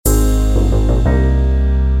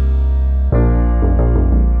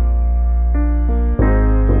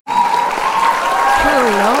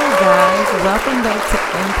welcome back to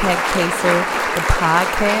Impact Chaser, the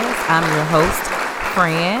podcast. I'm your host,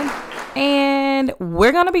 Fran, and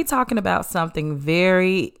we're going to be talking about something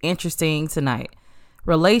very interesting tonight.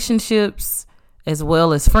 Relationships as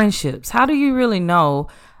well as friendships. How do you really know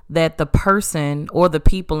that the person or the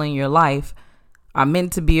people in your life are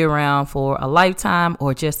meant to be around for a lifetime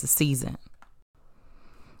or just a season?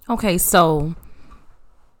 Okay, so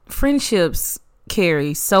friendships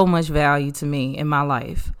carry so much value to me in my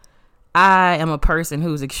life. I am a person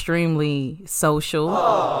who's extremely social.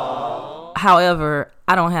 Aww. However,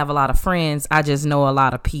 I don't have a lot of friends. I just know a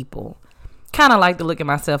lot of people. Kind of like to look at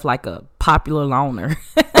myself like a popular loner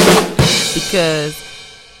because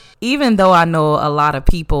even though I know a lot of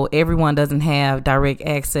people, everyone doesn't have direct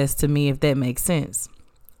access to me, if that makes sense.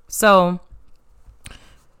 So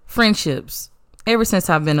friendships, ever since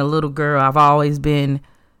I've been a little girl, I've always been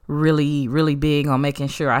really, really big on making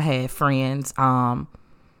sure I had friends.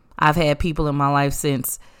 I've had people in my life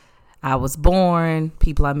since I was born,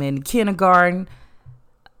 people I met in kindergarten,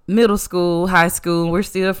 middle school, high school. We're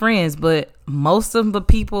still friends, but most of the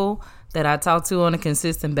people that I talk to on a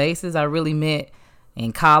consistent basis, I really met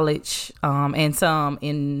in college, and some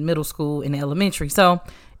in middle school and elementary. So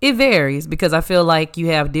it varies because I feel like you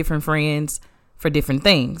have different friends for different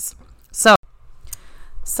things.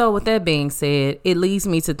 So with that being said, it leads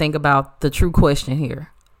me to think about the true question here.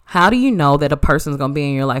 How do you know that a person's going to be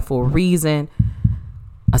in your life for a reason,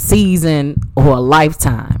 a season, or a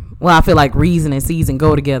lifetime? Well, I feel like reason and season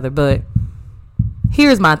go together, but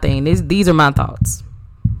here's my thing. These are my thoughts.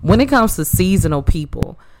 When it comes to seasonal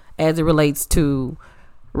people, as it relates to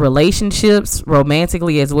relationships,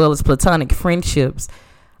 romantically as well as platonic friendships,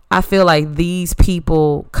 I feel like these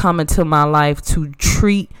people come into my life to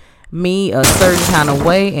treat me a certain kind of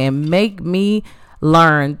way and make me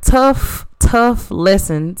learn tough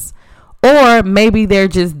lessons, or maybe they're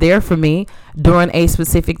just there for me during a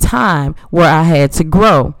specific time where I had to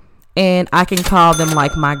grow, and I can call them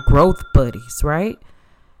like my growth buddies, right?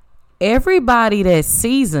 Everybody that's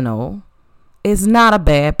seasonal is not a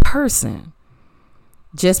bad person.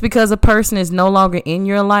 Just because a person is no longer in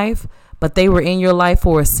your life, but they were in your life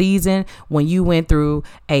for a season when you went through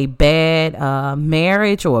a bad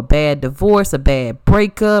marriage or a bad divorce, a bad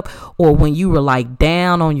breakup, or when you were like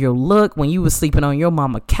down on your luck, when you were sleeping on your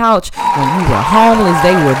mama couch, when you were homeless,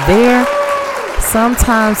 they were there.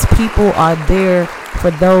 Sometimes people are there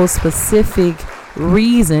for those specific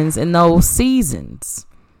reasons in those seasons.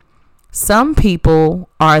 Some people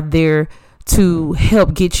are there to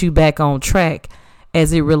help get you back on track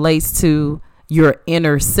as it relates to your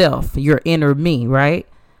inner self, your inner me, right?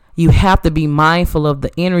 You have to be mindful of the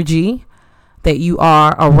energy that you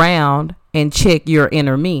are around and check your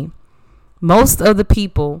inner me. Most of the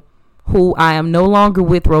people who I am no longer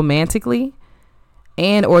with romantically,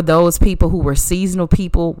 and or those people who were seasonal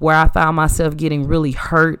people where I found myself getting really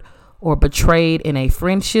hurt or betrayed in a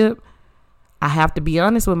friendship, I have to be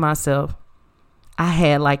honest with myself. I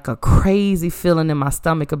had like a crazy feeling in my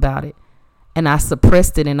stomach about it, and I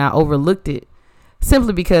suppressed it and I overlooked it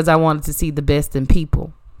simply because I wanted to see the best in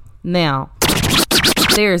people. Now,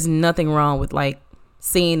 there's nothing wrong with like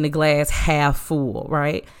seeing the glass half full,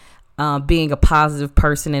 right? Being a positive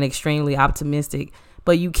person and extremely optimistic,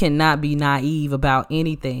 but you cannot be naive about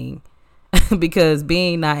anything because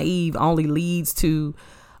being naive only leads to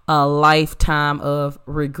a lifetime of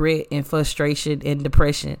regret and frustration and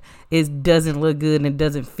depression. It doesn't look good and it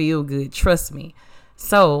doesn't feel good. Trust me.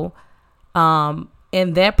 So,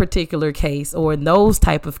 in that particular case, or in those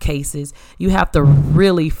type of cases, you have to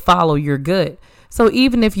really follow your gut. So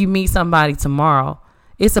even if you meet somebody tomorrow,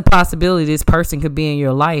 it's a possibility this person could be in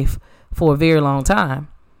your life for a very long time,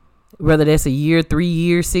 whether that's a year, 3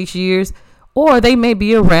 years, 6 years, or they may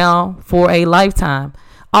be around for a lifetime.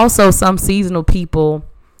 Also, some seasonal people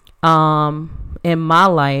in my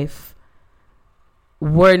life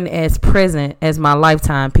weren't as present as my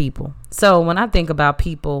lifetime people. So when I think about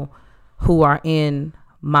people who are in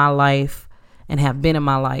my life and have been in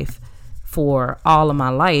my life for all of my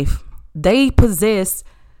life, they possess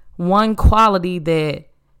one quality that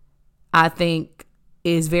I think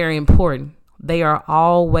is very important. They are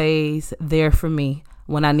always there for me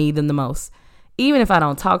when I need them the most. Even if I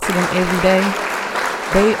don't talk to them every day,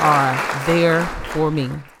 they are there for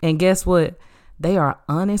me. And guess what? They are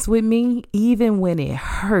honest with me even when it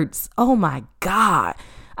hurts. Oh my God.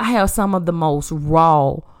 I have some of the most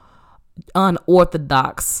raw,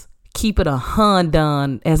 unorthodox, keep it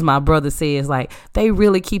 100, as my brother says. Like, they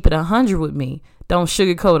really keep it 100 with me. Don't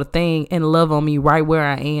sugarcoat a thing and love on me right where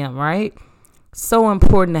I am, right? So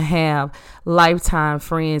important to have lifetime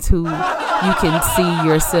friends who you can see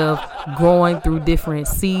yourself growing through different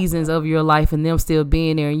seasons of your life and them still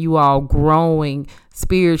being there and you all growing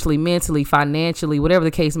spiritually, mentally, financially, whatever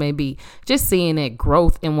the case may be. Just seeing that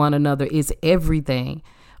growth in one another is everything.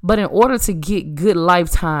 But in order to get good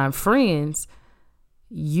lifetime friends,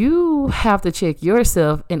 you have to check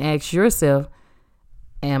yourself and ask yourself,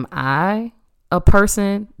 am I a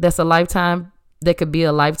person that could be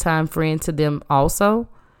a lifetime friend to them also?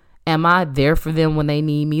 Am I there for them when they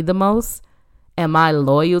need me the most? Am I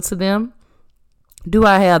loyal to them? Do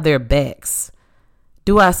I have their backs?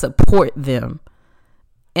 Do I support them?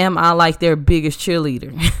 Am I like their biggest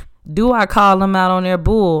cheerleader? Do I call them out on their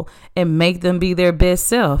bull and make them be their best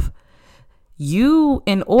self?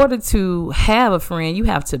 In order to have a friend, you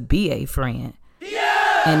have to be a friend.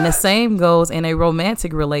 Yeah! And the same goes in a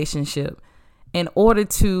romantic relationship. In order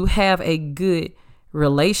to have a good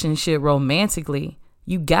relationship romantically,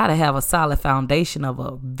 you got to have a solid foundation of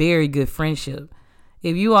a very good friendship.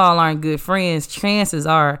 If you all aren't good friends, chances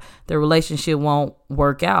are the relationship won't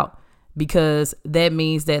work out, because that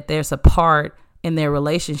means that there's a part in their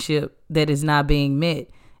relationship that is not being met.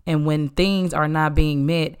 And when things are not being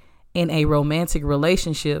met in a romantic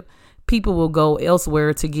relationship, people will go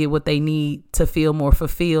elsewhere to get what they need to feel more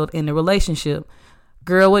fulfilled in the relationship.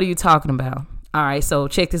 Girl, what are you talking about? All right, so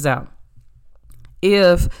check this out.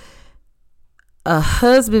 If a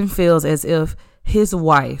husband feels as if his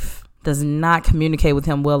wife does not communicate with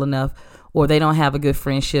him well enough, or they don't have a good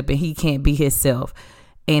friendship and he can't be himself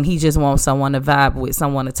and he just wants someone to vibe with,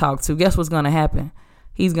 someone to talk to, guess what's going to happen?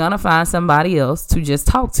 He's going to find somebody else to just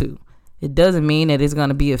talk to. It doesn't mean that it's going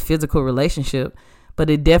to be a physical relationship, but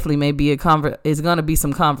it definitely may be it's going to be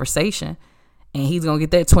some conversation, and he's going to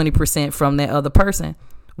get that 20% from that other person.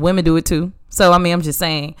 Women do it too. So, I'm just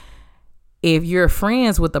saying, if you're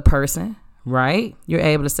friends with the person, right, you're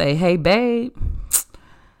able to say, hey, babe,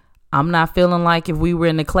 I'm not feeling like if we were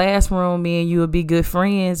in the classroom, me and you would be good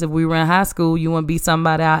friends. If we were in high school, you wouldn't be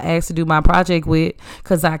somebody I asked to do my project with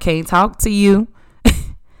because I can't talk to you.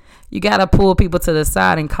 You got to pull people to the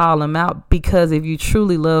side and call them out, because if you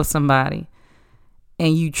truly love somebody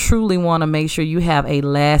and you truly want to make sure you have a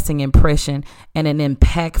lasting impression and an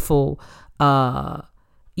impactful,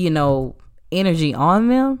 energy on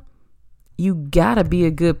them, you got to be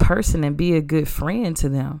a good person and be a good friend to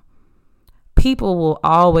them. People will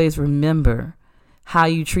always remember how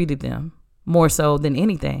you treated them more so than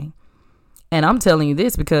anything. And I'm telling you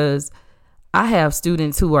this because I have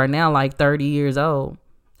students who are now like 30 years old.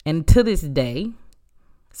 And to this day,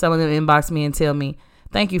 some of them inbox me and tell me,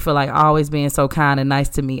 thank you for like always being so kind and nice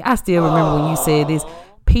to me. I still remember when you said this.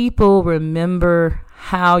 People remember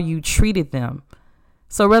how you treated them.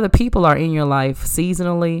 So whether people are in your life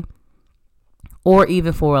seasonally or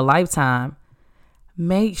even for a lifetime,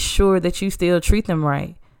 make sure that you still treat them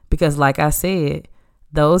right. Because like I said,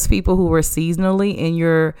 those people who were seasonally in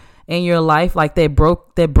your life, like that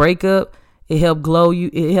breakup, it helped glow you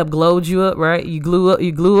up, right? You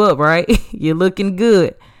glue up, right? You're looking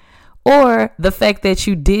good. Or the fact that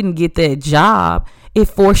you didn't get that job, it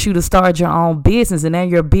forced you to start your own business, and now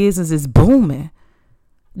your business is booming.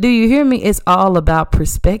 Do you hear me? It's all about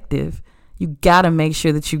perspective. You got to make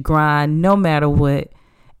sure that you grind no matter what,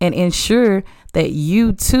 and ensure that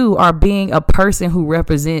you too are being a person who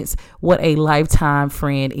represents what a lifetime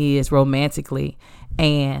friend is romantically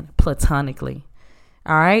and platonically.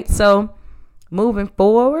 All right. So moving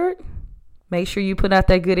forward, make sure you put out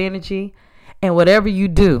that good energy, and whatever you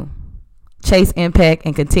do, chase impact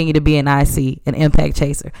and continue to be an impact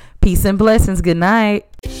chaser. Peace and blessings. Good night.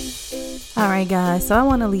 All right, guys. So I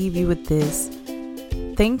want to leave you with this.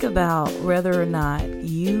 Think about whether or not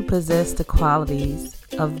you possess the qualities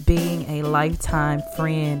of being a lifetime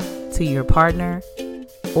friend to your partner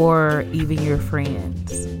or even your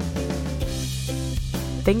friends.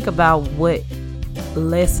 Think about what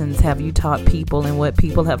lessons have you taught people and what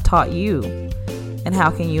people have taught you, and how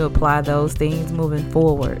can you apply those things moving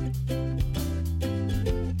forward.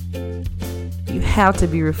 You have to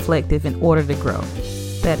be reflective in order to grow.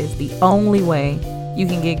 That is the only way you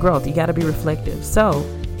can get growth. You got to be reflective. So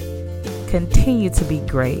continue to be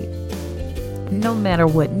great. No matter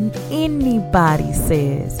what anybody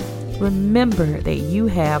says, remember that you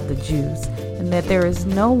have the juice and that there is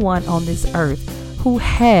no one on this earth who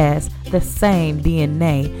has the same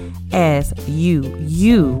DNA as you.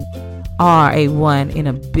 You are a 1 in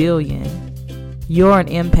a billion. You're an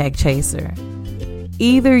impact chaser.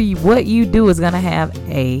 Either what you do is going to have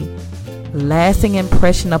a lasting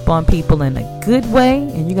impression upon people in a good way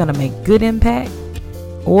and you're going to make good impact,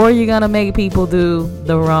 or you're going to make people do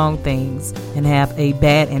the wrong things and have a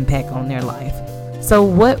bad impact on their life. So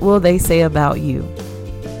what will they say about you?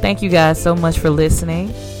 Thank you guys so much for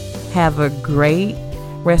listening. Have a great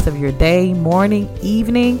rest of your day, morning,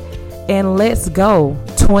 evening, and let's go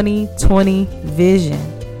 2020 vision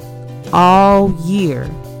all year.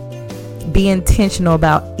 Be intentional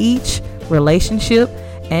about each relationship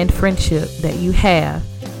and friendship that you have.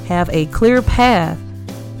 Have a clear path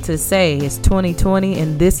to say it's 2020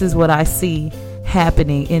 and this is what I see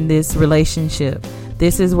happening in this relationship.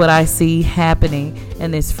 This is what I see happening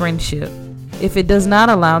in this friendship. If it does not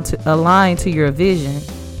align to your vision,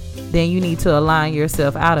 then you need to align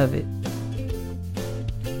yourself out of it.